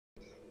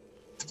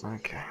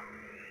Okay.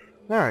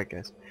 Alright,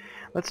 guys.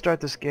 Let's start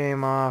this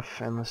game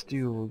off, and let's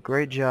do a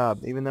great job.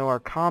 Even though our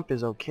comp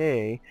is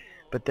okay,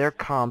 but their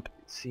comp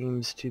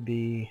seems to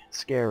be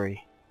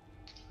scary.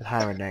 With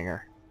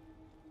Heimerdinger.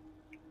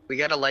 We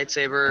got a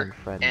lightsaber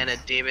And and a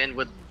demon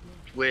with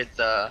with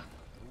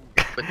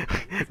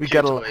we two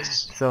got a...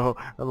 toys. So,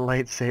 a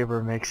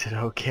lightsaber makes it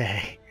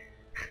okay.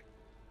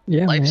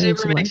 Yeah, man, it's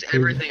Lightsaber a makes lightsaber.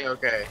 everything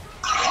okay.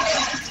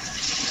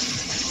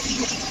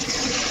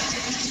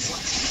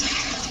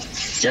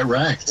 Get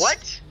wrecked.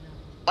 What?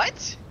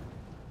 What?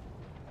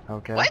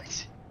 Okay.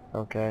 What?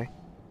 Okay.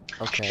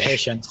 Okay.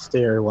 Patience,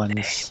 dear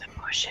ones.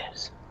 The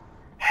bushes.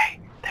 Hey,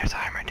 there's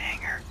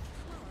Heimerdinger.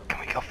 Can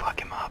we go fuck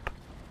him up?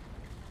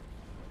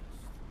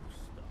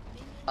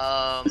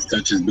 Just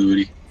touch his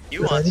booty.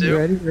 You want to?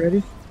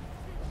 Ready?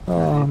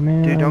 Oh,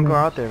 man. Dude, don't go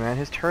out there, man.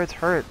 His turrets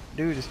hurt.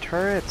 Dude, his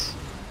turrets.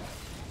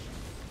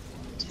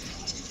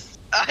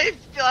 I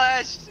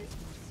flashed.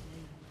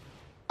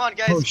 Come on,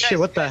 guys. Oh, guys, shit,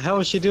 what the guys. hell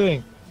is she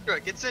doing?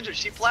 Sindra, get Sindra.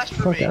 She flashed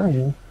for Fuck me. out of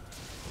here.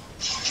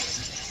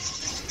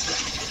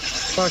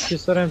 Fuck, you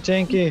said I'm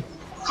tanky.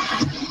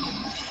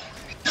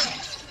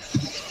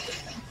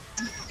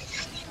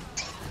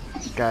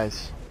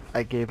 Guys,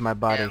 I gave my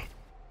body. Yeah.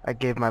 I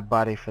gave my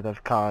body for the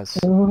cause.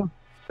 Oh.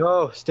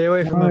 Go, stay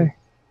away from him.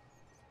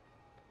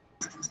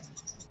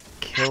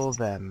 Kill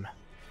them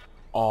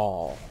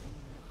all.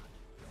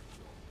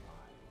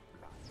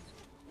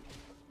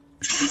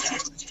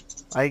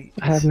 I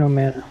I have no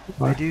mana.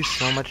 I do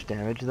so much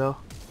damage though.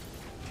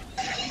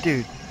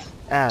 Dude,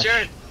 Ash.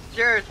 Jared,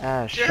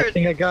 Ash. I Jared.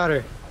 think I got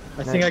her.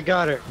 I think I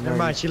got her. No, Never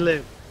mind, she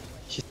lived.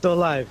 She's still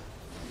alive.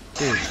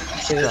 Dude, Okay,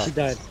 what's she up?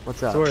 died. What's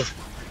It's up? worth.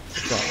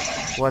 What's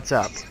up? What's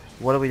up?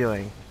 What are we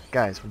doing?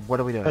 Guys, what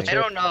are we doing? Touch I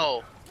don't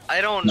know.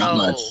 I don't Not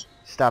know. much.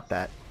 Stop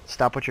that.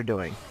 Stop what you're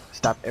doing.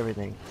 Stop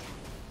everything.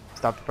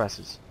 Stop the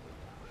presses.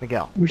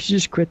 Miguel. We should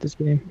just quit this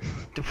game.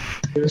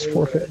 Just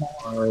forfeit.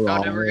 No,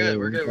 no, we're good.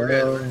 We're good. We're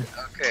good.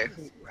 Okay.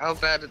 How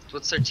bad?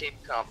 What's their team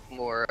comp?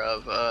 More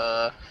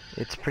of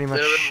It's pretty much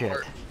little bit shit.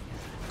 more-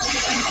 a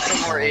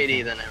little more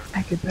 80 than ever.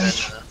 Take it, Than,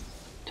 bitch.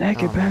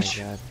 Take Oh it, my bitch.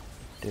 god.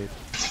 Dude.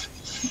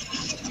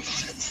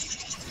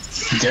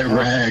 Get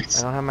wrecked.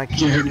 I don't have my Get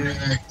key, dude.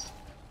 wrecked.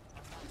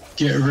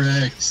 Get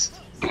wrecked.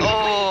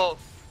 Oh!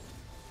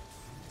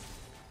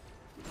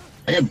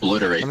 I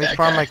obliterate Let me that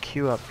farm guy. my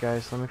Q up,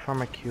 guys. Let me farm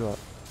my Q up.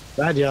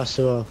 Bad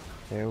Yasuo.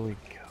 There we go.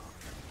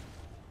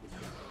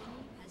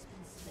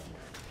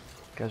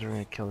 Guys, we're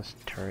gonna kill this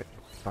turret.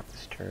 Fuck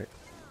this turret.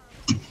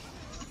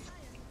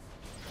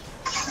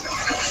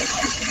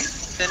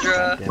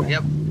 Sindra. Damn it.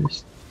 Yep.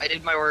 I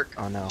did my work.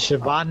 Oh no.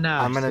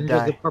 Shyvana. I'm gonna Syndra's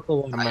die. the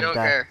purple one. I'm I gonna don't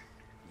die. care.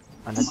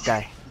 I'm gonna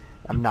die.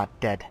 I'm not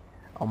dead.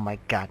 Oh my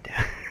god.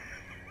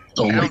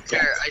 Oh I my don't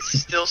god. care. I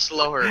still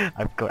slow her.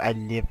 I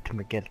lived,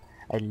 Miguel.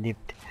 I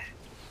lived.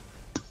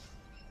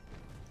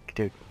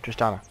 Dude,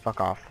 Tristana,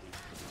 fuck off.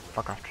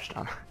 Fuck off,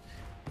 Tristana.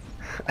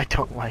 I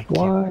don't like you.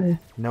 Why?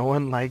 No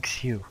one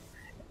likes you.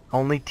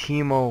 Only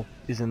Timo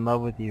is in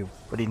love with you,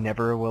 but he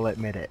never will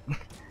admit it.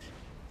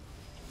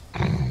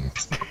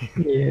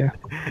 Yeah.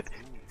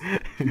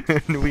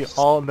 And we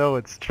all know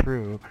it's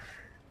true.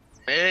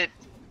 It.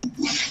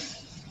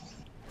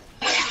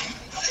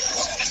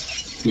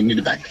 We need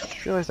to back I up.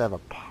 just realized I have a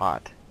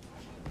pot.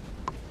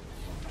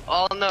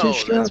 Oh no,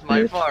 Just that's shut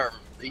my up, bitch. farm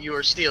that you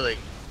are stealing.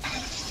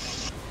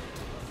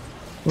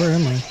 Where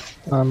am I?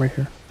 Oh, I'm right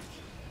here.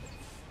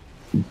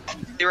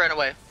 You ran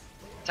away.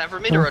 Time for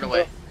me to run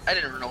away. I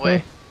didn't run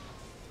away.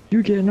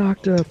 You get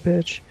knocked up,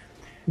 bitch.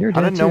 You're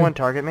How dead did too. no one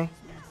target me?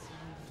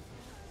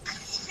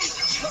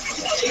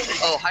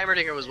 Oh,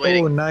 Heimerdinger was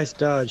waiting. Oh, nice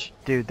dodge.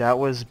 Dude, that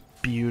was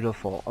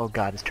beautiful. Oh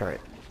god, his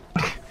turret.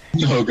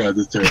 Oh god,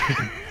 this turret.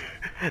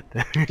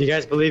 Do you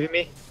guys believe in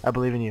me? I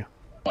believe in you.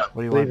 What?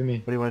 What do you Believe want? in me.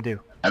 What do you want to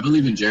do? I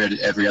believe in Jared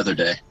every other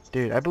day.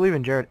 Dude, I believe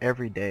in Jared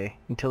every day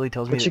until he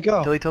tells me Where'd she go?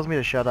 until he tells me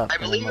to shut up. I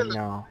and I'm believe like, in the-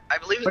 no. I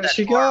believe in Where that did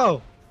she farm.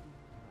 go?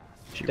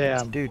 She,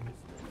 Damn. Dude,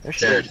 there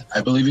she Jared, is.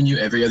 I believe in you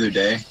every other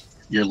day.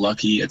 You're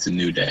lucky it's a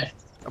new day.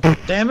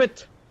 Damn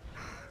it!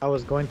 I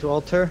was going to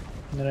ult her,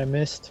 and then I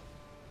missed.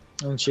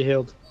 And she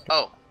healed.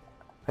 Oh,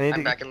 I need I'm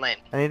to back in lane.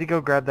 I need to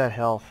go grab that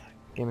health.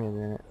 Give me a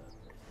minute.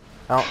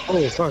 Oh,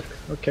 Oh, fuck.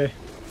 Okay.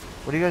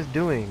 what are you guys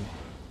doing?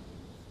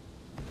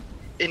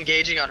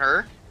 Engaging on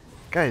her.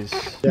 Guys,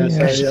 Yeah, please,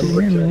 sorry, I'm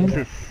butchering please,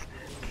 it.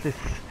 please,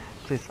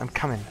 please, I'm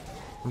coming.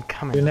 I'm Your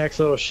coming. next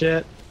little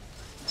shit.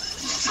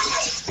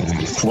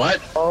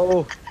 What?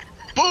 Oh.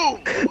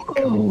 Boom!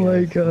 Oh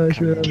my gosh,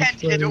 Come man. on. Can't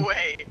get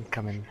away. I'm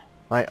coming.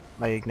 My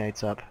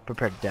ignite's up.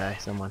 Prepare to die,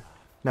 someone.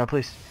 No,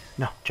 please.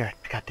 No, Jared.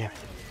 God damn it.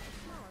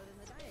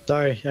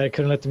 Sorry, I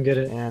couldn't let them get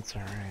it. Yeah, it's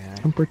alright.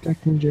 I'm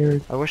protecting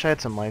Jared. I wish I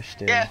had some life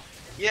still. Yeah.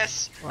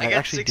 Yes. Well, I I got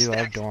actually 6 do, I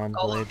have stacks. Dawn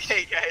All blades.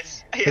 okay,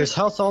 guys. I have There's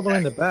health all the way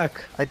in the six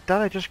back. I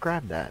thought I just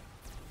grabbed that.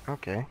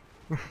 Okay.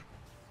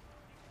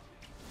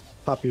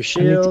 Pop your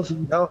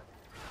shield. No,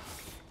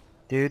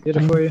 Dude, did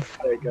it for you.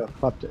 There you go.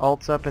 Popped it.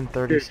 ult's up in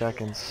 30 Dude.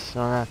 seconds.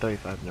 No, not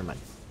 35, never mind.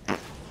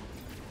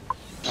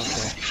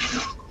 Okay.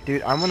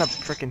 Dude, I'm gonna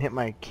frickin' hit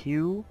my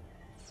Q,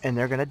 and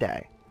they're gonna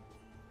die.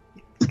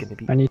 It's gonna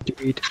be... I need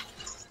to eat.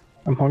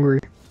 I'm hungry.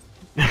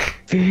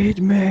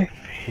 Feed me.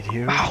 Feed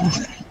you? Ow.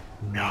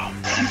 No, no,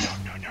 no,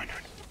 no, no, no.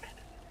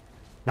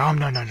 No,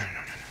 no, no, no, no, no.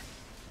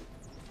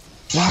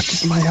 Watch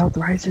as my health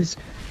rises.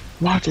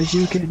 Watch as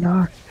you get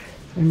knocked.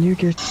 And you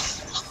get...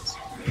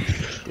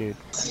 Dude.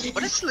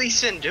 What is Lee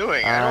Sin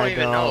doing? I don't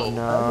even know.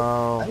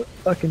 know. I don't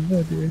fucking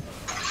know, dude.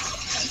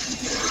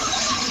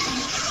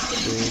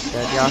 Dude,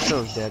 that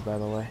Yasuo's dead, by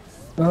the way.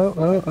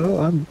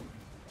 Oh,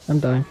 I'm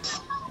dying.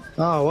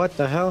 Oh, what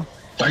the hell?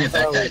 Target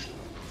that guy.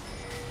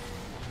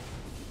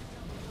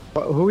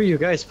 Who are you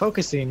guys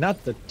focusing?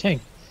 Not the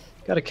tank.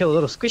 Gotta kill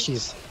little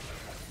squishies.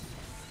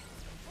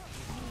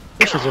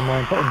 Squishies are more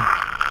important.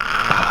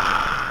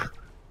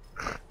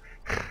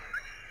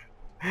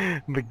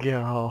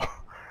 Miguel.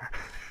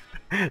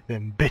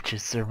 Them bitches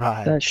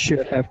survived. That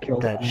should have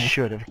killed That me.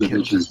 should have The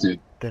killed bitches, dude.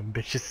 them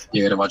bitches.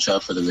 You gotta watch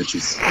out for the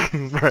bitches.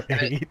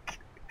 Right.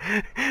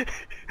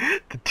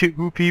 The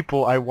two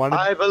people I wanted.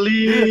 I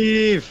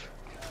believe!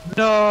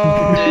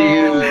 No! Do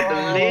you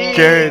believe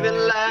Jared.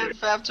 in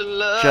life after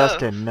love?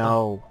 Justin,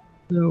 no.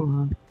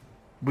 No,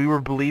 We were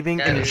believing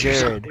That in is-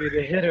 Jared. Dude,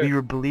 they hit her. We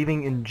were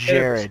believing in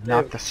Jared,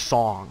 not the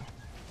song.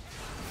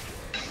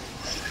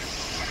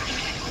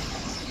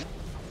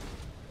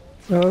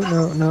 no.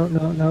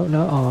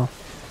 Oh.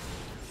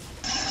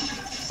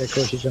 Okay,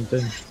 cool, she jumped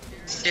in.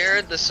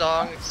 Jared, the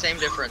song, same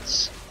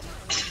difference.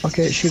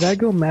 Okay, should I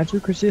go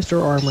magic resist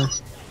or armor?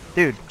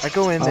 Dude, I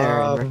go in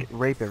there and Um,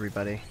 rape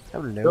everybody.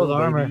 Hello, build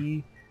armor.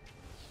 baby.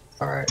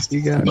 Alright,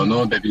 you got No, it.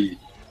 no, baby.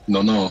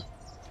 No, no.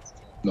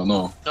 No,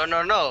 no.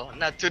 No,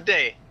 not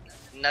today.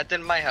 Not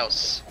in my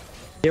house.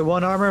 Get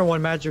one armor and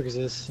one magic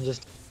resist. And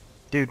just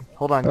Dude,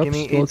 hold on. Give Oops,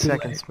 me still 8 too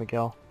seconds,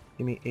 Miguel.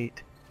 Give me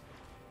 8.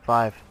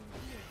 5.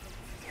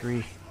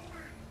 3.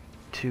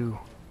 2.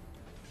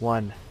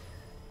 1.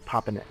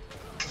 Popping it.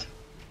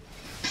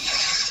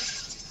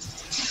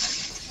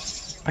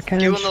 I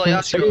can't Give him the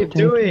understand Yasuo. what are you tank.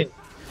 doing?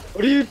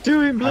 What are you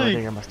doing, Blake?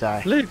 Heimerdinger must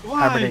die. Blake,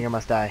 why? Heimerdinger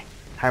must die.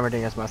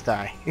 Heimerdingers must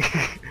die.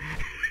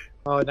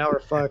 Oh, now we're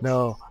fucked.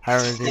 No, Hey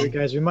Heimerdinger.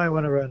 guys, we might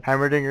want to run.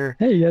 Heimerdinger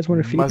Hey, you guys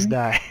want to feed must me?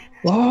 die.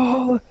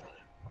 Oh!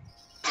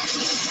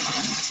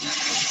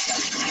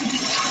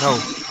 No,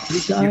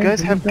 He's you dying, guys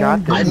he's have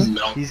dying, got he's this. dying.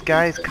 melted. These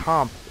guys'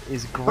 comp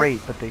is great,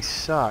 but they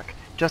suck.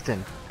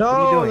 Justin, what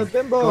are No, you the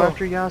doing? bimbo! Go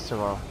after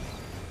Yasuo.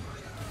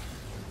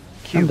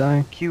 Q. I'm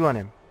dying. Q on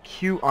him.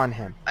 Q on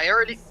him. I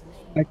already.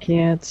 I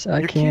can't.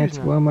 Your can't. Q's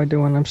What am I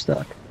doing? I'm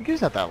stuck.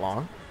 Q's not that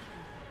long.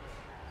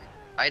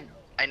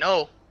 I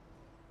know.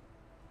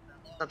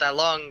 Not that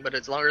long, but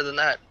it's longer than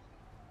that.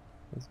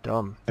 It's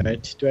dumb.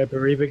 Alright, do I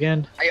bereave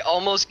again? I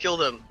almost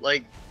killed him.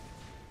 Like,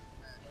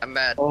 I'm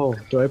mad. Oh,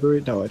 do I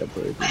bereave? No, I don't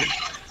bereave.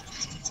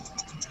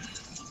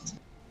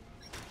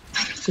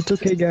 It's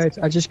okay, guys.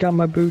 I just got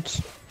my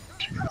boots.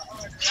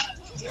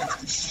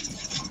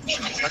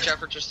 Watch out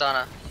for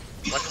Tristana.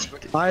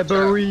 I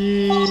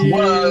bereave!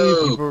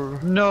 Whoa!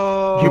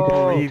 No! You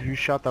believe you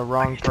shot the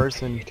wrong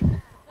person.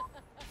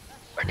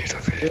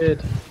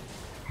 Did.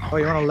 Oh,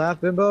 you wanna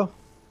laugh, Bimbo?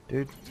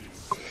 Dude.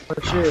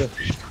 What's you?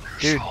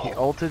 Dude, he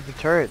ulted the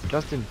turret.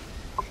 Justin,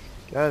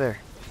 get out of there.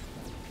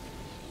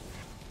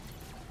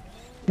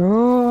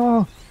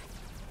 Oh!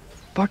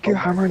 Fuck you, I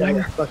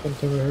Heimerdinger. got fucking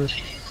to her.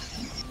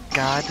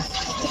 God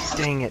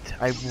dang it.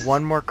 I have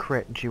one more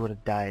crit and she would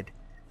have died.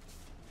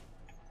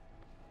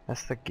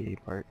 That's the gay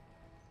part.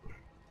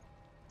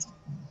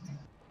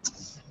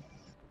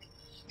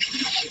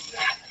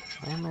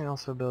 Why am I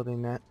also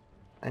building that?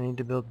 I need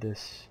to build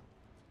this.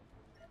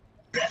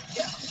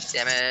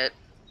 Damn it.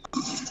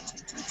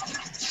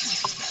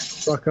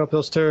 Fuck up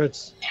those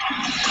turrets.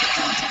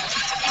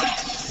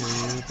 Do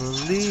you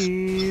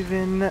believe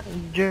in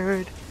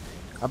Jared?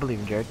 I believe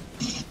in Jared.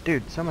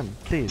 Dude, someone,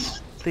 please,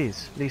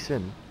 Lee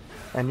Sin.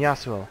 And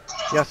Yasuo.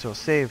 Yasuo,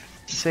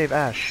 save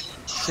Ash.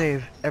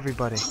 Save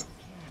everybody.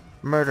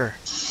 Murder.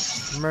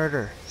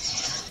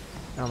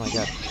 Oh my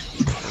god.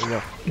 There we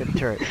go. Get the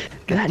turret.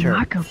 Get That the turret.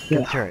 knock him. Get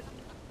the turret.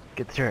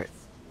 Get the turret.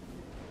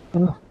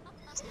 Oh.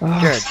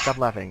 Jared, stop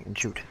laughing and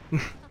shoot.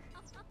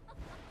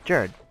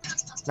 Jared.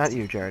 Not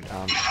you, Jared.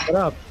 What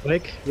up,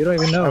 Blake? You don't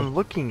even know. I'm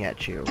looking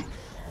at you.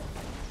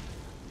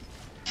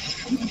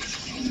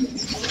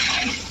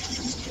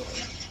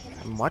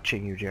 I'm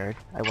watching you, Jared.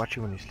 I watch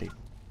you when you sleep.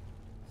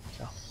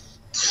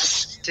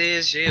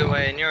 Sees you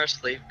when you're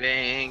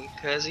sleeping,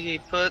 cause he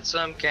put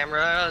some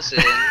cameras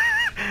in.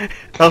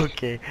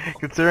 Okay,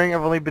 considering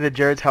I've only been to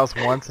Jared's house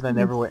once and I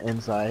never went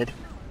inside.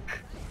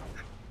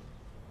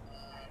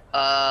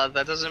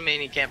 That doesn't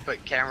mean he can't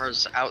put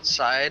cameras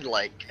outside,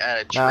 like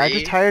at a tree. Nah, I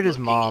just hired his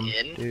looking mom,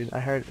 in. dude. I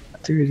heard.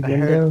 To his I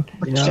window.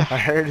 You know? I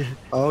heard.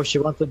 Oh, she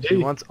wants the He D.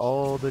 wants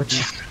all the. I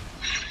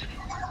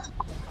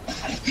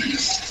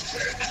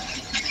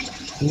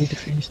need to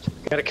feast.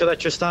 Gotta kill that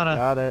Tristana.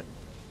 Got it.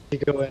 You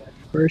go in.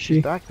 Where is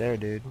she? Back there,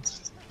 dude.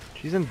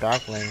 She's in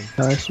back lane.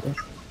 Oh, I see.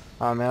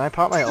 Oh man, I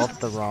popped my ult at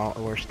the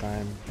worst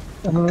time.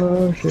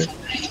 Oh, shit.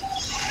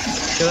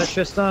 Kill that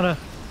Tristana.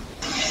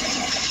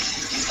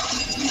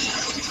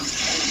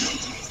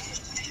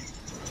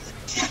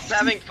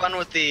 I'm having fun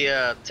with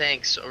the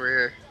tanks over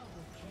here.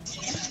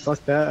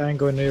 Fuck that, I ain't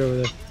going near over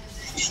there.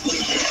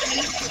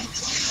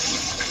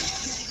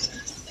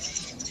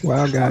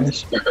 Wow,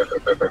 guys.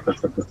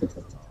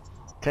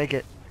 Take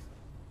it.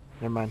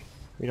 Never mind.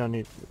 We don't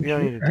need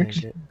to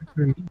take it.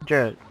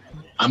 Jared,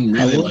 I'm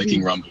really I will liking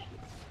be. Rumble.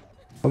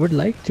 I would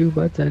like to,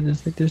 but I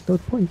just think there's no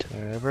point.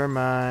 never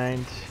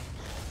mind.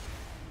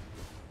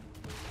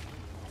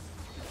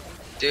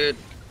 Dude,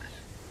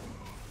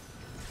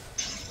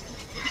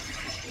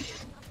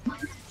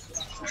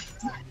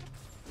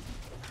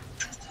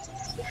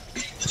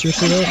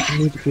 Seriously though, I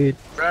need to feed.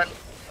 run.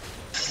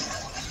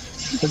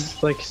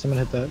 Like someone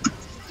hit that.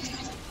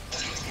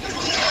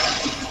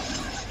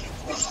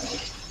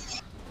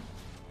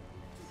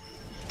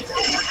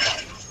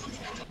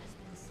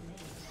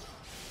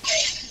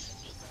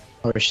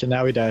 Oh shit,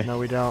 now we die. No,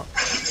 we don't.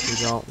 We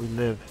don't. We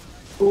live.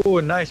 Oh,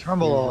 nice We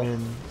rumble.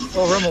 win.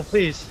 Oh, rumble,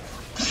 please.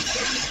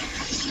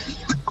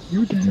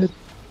 You dead.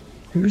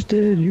 Who's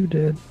dead? You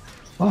dead.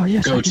 Oh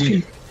yes, Go I can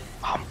team. feed.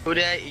 Who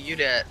dat? You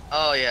dat?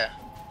 Oh yeah.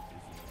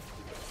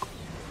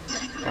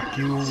 Fuck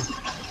you.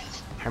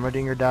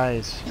 Hammerdinger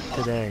dies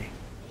today.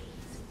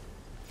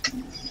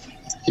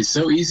 He's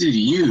so easy to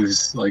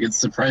use. Like, it's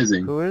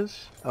surprising. Who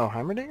is? Oh,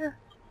 Heimerdinger?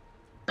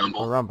 Oh,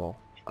 Rumble. Rumble.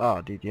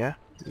 Oh, dude, yeah.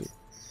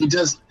 He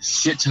does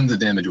shit tons of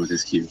damage with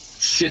his Q.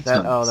 Shit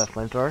tons. That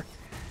flamethrower.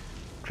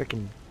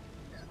 Freaking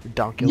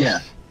redonkulous. Yeah.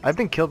 I've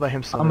been killed by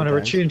him so I'm many gonna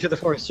times. retreat into the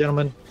forest,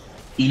 gentlemen.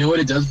 You know what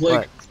it does, Blake?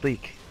 What?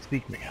 Speak,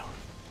 Miguel.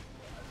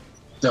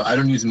 So I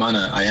don't use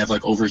mana. I have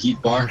like overheat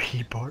bar,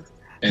 Overheat bar.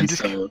 and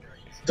just- so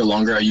the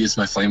longer I use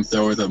my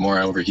flamethrower, the more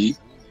I overheat.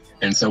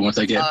 And so once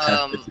I get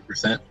past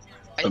 50% I of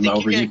my think you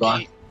overheat bar,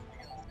 can.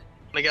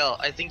 Miguel,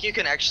 I think you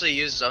can actually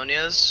use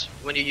Zonias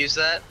when you use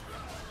that.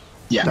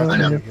 yeah, No, I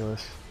know.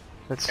 Ridiculous.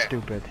 That's Okay.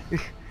 stupid.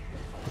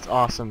 That's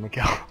awesome,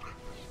 Miguel.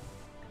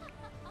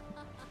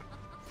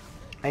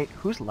 Hey,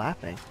 who's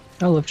laughing?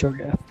 I love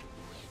Cho'Gath.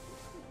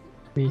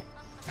 Me.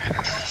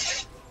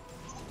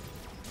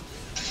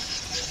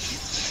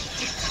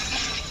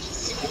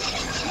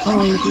 All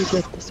of you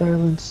get the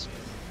silence.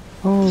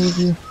 All of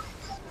you.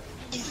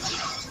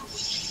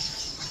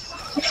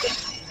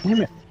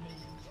 Damn it.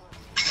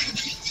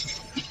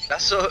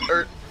 That's so.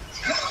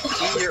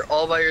 You're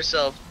all by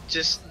yourself.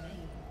 Just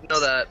know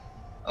that.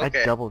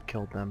 Okay. I double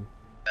killed them.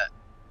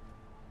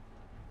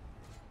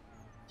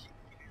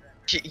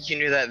 You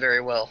knew that very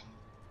well.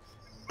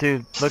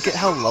 Dude, look at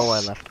how low I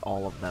left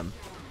all of them.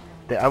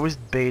 I was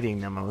baiting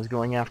them. I was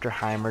going after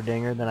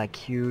Heimerdinger, then I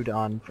queued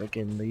on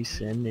frickin' Lee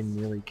Sin and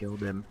nearly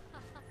killed him.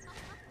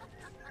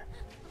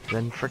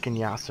 Then frickin'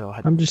 Yasuo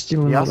had I'm just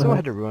stealing all the Yasuo help.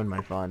 had to ruin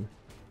my fun.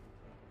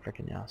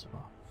 Frickin'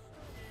 Yasuo.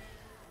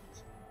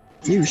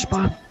 You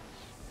spawn.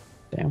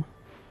 Damn.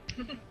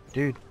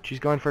 Dude, she's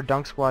going for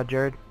Dunk Squad,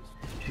 Jared.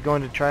 She's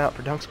going to try out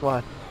for Dunk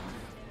Squad.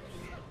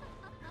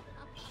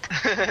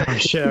 Oh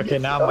shit, okay,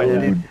 now I'm Oh, yeah,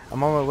 dead. dude.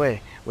 I'm on my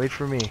way. Wait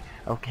for me.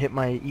 I'll hit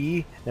my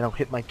E, then I'll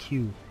hit my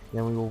Q.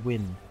 Then we will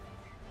win.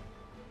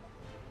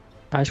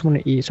 I just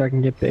want to eat so I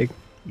can get big.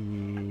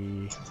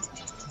 E.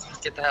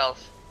 Get the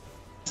health.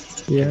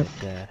 Yeah. Get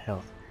that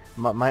health.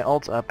 My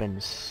ult's up in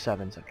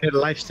 7 seconds. Here to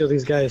lifesteal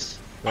these guys.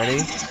 Ready?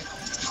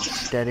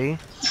 Steady.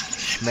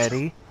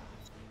 Schmeddy.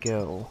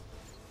 Go.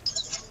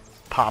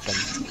 Poppin'.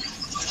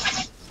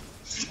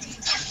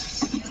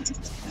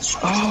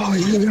 Oh,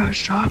 you got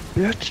shot,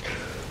 bitch.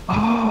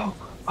 Oh.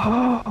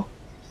 Oh.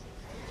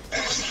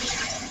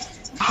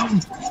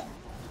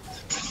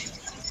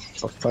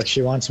 Oh fuck,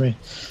 she wants me.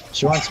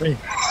 She wants me.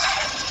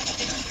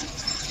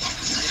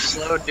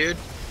 Slow, dude.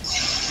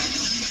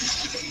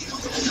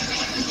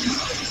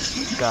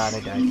 God, I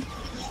died.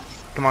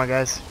 Come on,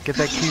 guys. Get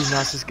that Q,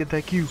 Nasus. Get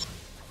that Q.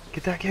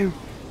 Get that Q.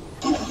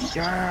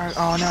 Yeah.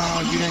 Oh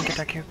no, you didn't get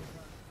that Q.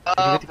 Oh,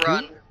 get the Q?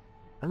 run. I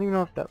don't even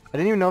know if that. I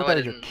didn't even know if No, I that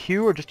was your didn't.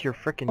 Q or just your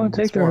frickin' I want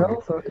to take their swarm.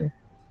 health. Okay.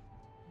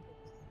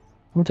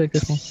 I'll take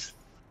this one.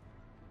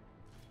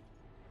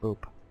 Boop.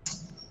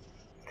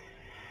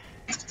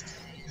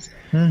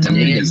 I'm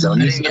gonna get Dance. I Zonias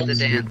didn't get the next.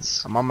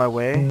 dance. I'm on my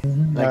way. I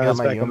got let's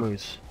my back up.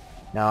 Yomus.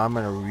 Now I'm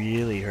gonna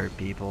really hurt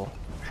people.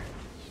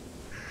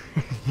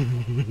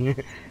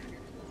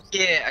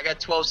 Yeah, I got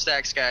 12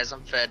 stacks, guys.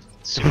 I'm fed.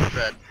 Super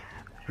fed.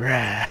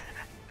 Rah.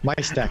 My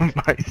stack.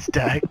 My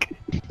stack.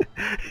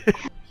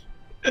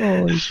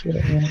 Holy shit,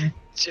 man.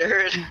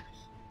 Jared.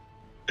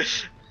 Yeah,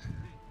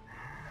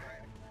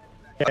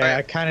 Alright,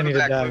 I kinda move need to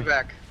back, die. Move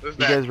back. Move You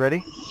back. guys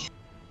ready?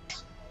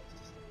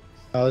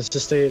 Let's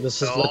just stay, let's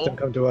just let them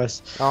No. come to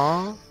us.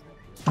 Aw.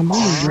 I'm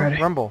always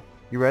ready. Rumble,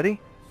 you ready?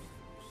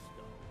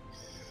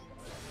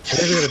 You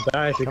guys are gonna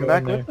die if you Come go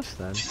back in there. with us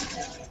then.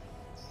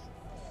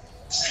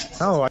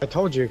 No, I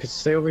told you, cause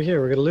stay over here.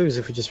 We're gonna lose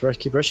if we just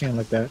keep rushing him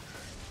like that.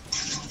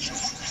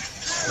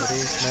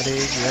 Ready,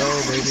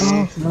 yo, baby.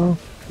 Oh, no.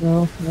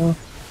 No, no.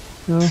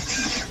 No. No.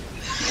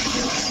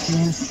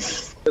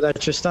 For that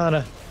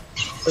Tristana.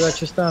 For that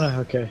Tristana,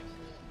 okay.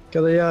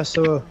 Kill the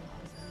Yasuo.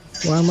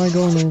 Why am I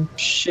going in?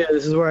 Shit,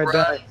 this is where I Run.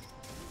 die.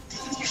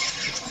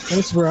 This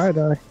is where I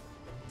die.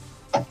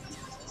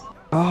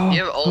 Oh,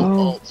 You have ult, oh,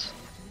 ult.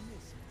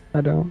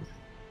 I don't.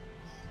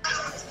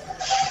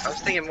 I was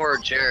thinking more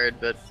of Jared,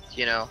 but,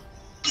 you know.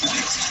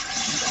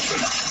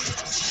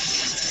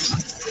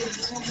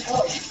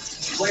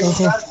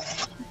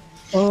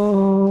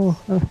 Oh.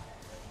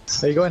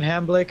 Are you going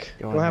ham, Blake?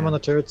 Going Go ham on ham. the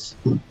turrets.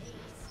 Go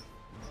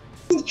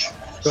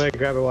ahead,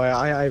 grab it. Why?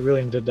 I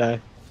really need to die.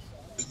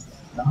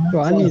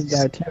 Well, I need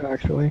that too,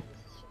 actually.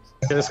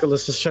 Okay, let's go.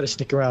 Let's just try to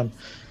sneak around.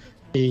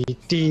 He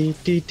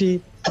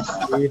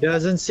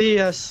doesn't see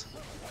us.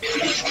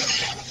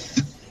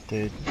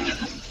 Dude,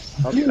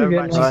 Oh, You never get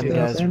mind. Run, knocked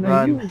guys, up, Anna,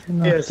 run. you get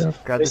knocked Yes.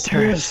 up. grab the Yes,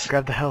 turret. yes.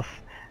 Grab the health.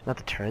 Not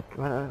the turret.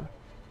 Here,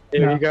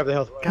 No. you grab the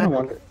health. I don't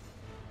want it.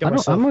 Kill I'm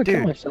myself. gonna kill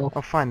Dude. myself.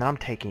 Oh, fine. Then I'm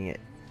taking it.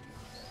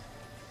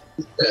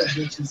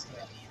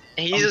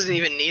 He doesn't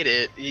even need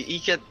it. He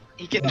can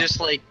just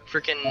like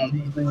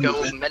freaking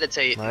go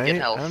meditate and Right? get I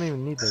health. don't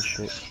even need that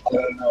shit.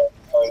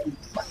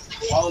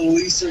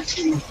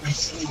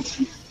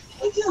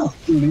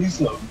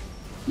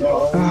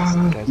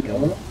 Ah, Guys,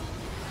 go.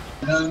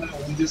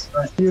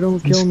 you don't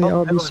kill me,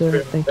 I'll be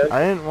sad. Thank you.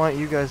 I didn't want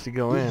you guys to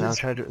go in. I was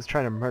trying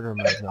to murder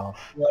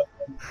myself.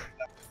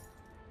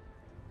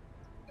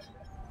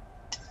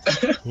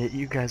 Yet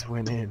you guys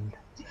went in.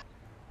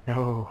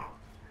 No.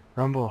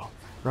 Rumble.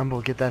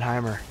 Rumble, get that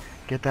Heimer.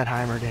 Get that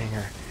Heimer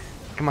danger.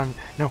 Come on.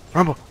 No.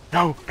 Rumble.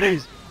 No,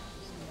 please.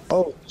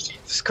 Oh,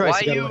 Jesus Christ! Why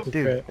you got you- lucky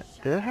Dude, crit.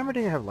 did that Heimer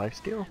danger have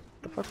lifesteal?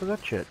 The fuck was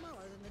that shit?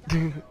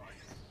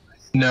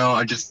 No,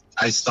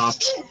 I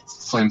stopped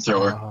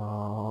flamethrower.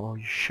 Oh,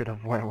 you should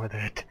have went with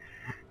it.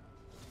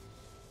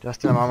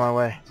 Justin, I'm on my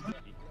way.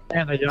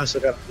 And I also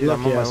got I'm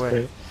on lucky my ass way.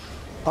 crit.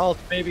 Alt,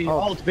 baby.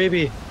 Alt. Alt,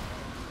 baby.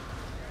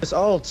 It's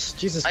alt.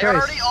 Jesus I Christ.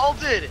 already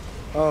ulted.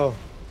 Oh.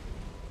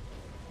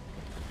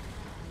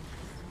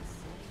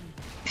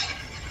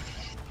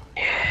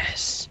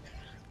 Yes.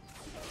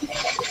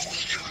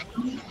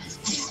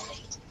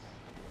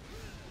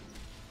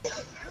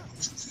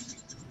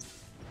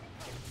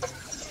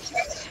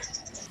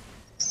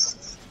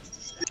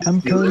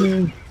 I'm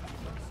coming.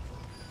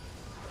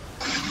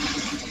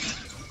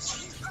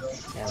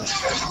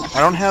 I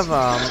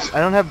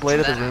don't have Blade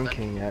of the Rune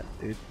King yet,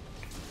 dude.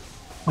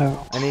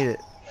 Oh. I need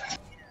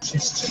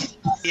it.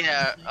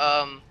 Yeah.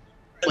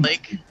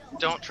 Blake,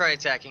 don't try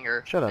attacking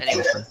her. Shut up,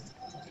 Anyway, Justin.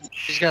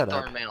 she's Shut got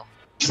up. thorn mail.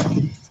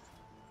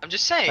 I'm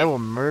just saying. I will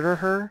murder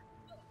her.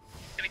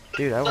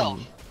 Dude, I will.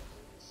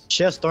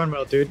 She has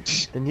Thornmail, dude.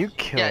 Then you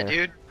kill Yeah, her.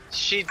 dude.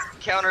 She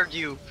countered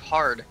you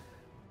hard.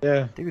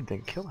 Yeah, Dude,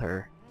 then kill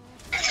her.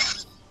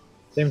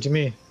 same to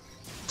me.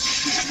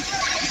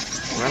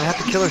 We're gonna have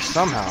to kill her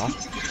somehow.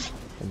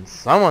 And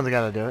someone's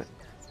gotta do it.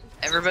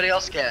 Everybody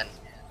else can.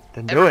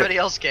 Then do Everybody it.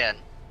 else can.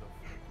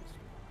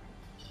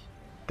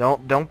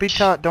 Don't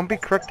be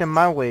correcting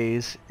my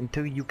ways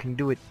until you can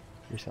do it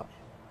yourself.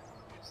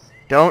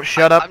 Don't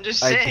shut up. I'm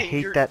just I saying,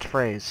 hate you're- that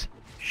phrase.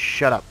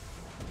 Shut up.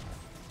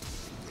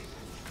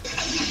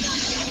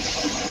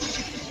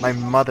 My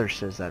mother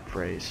says that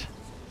phrase,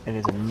 and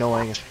it's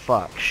annoying as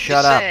fuck.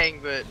 Shut just up. saying,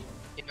 but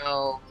you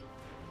know.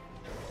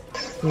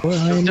 Well,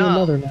 I am your dumb.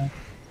 mother now.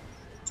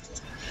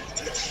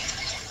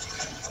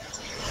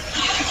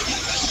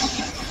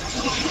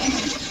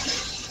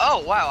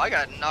 Oh wow, I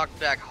got knocked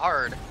back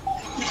hard.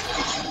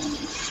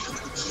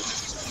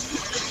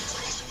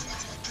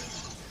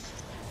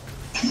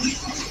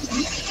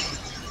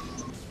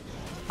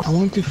 I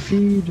want to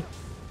feed.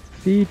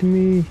 Feed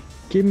me.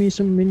 Give me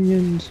some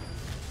minions.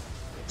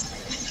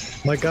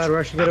 My god, we're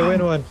actually gonna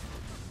win one.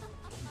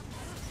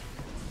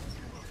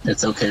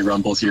 It's okay,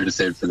 Rumble's here to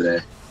save for the day.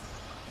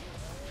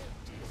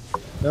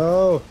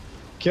 No!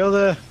 Kill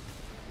the...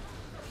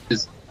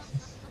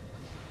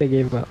 They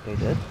gave up. They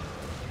did.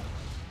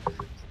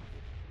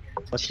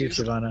 Fuck you,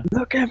 Savannah.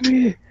 Look at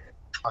me!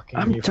 Fucking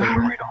I'm you for-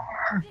 towering over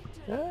her!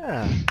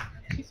 Yeah.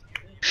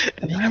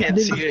 You I'm can't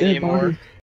see dead it anymore. body.